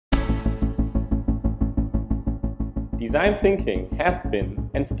Design thinking has been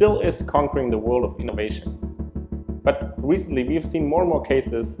and still is conquering the world of innovation. But recently we've seen more and more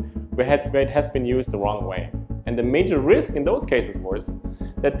cases where it has been used the wrong way. And the major risk in those cases was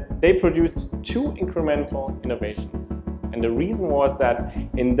that they produced too incremental innovations. And the reason was that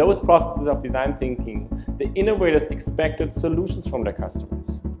in those processes of design thinking, the innovators expected solutions from their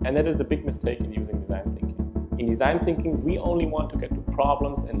customers. And that is a big mistake in using design thinking. In design thinking, we only want to get to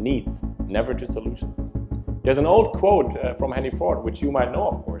problems and needs, never to solutions. There's an old quote from Henry Ford, which you might know,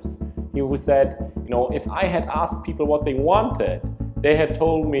 of course. He who said, if I had asked people what they wanted, they had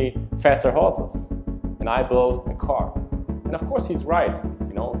told me faster horses, and I built a car. And of course he's right.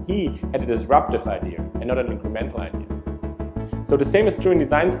 He had a disruptive idea and not an incremental idea. So the same is true in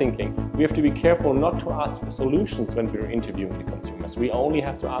design thinking. We have to be careful not to ask for solutions when we're interviewing the consumers. We only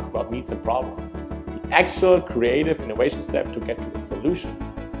have to ask about needs and problems. The actual creative innovation step to get to a solution,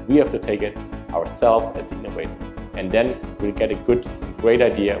 we have to take it ourselves as the innovator. And then we'll get a great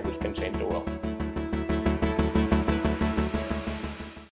idea which can change the world.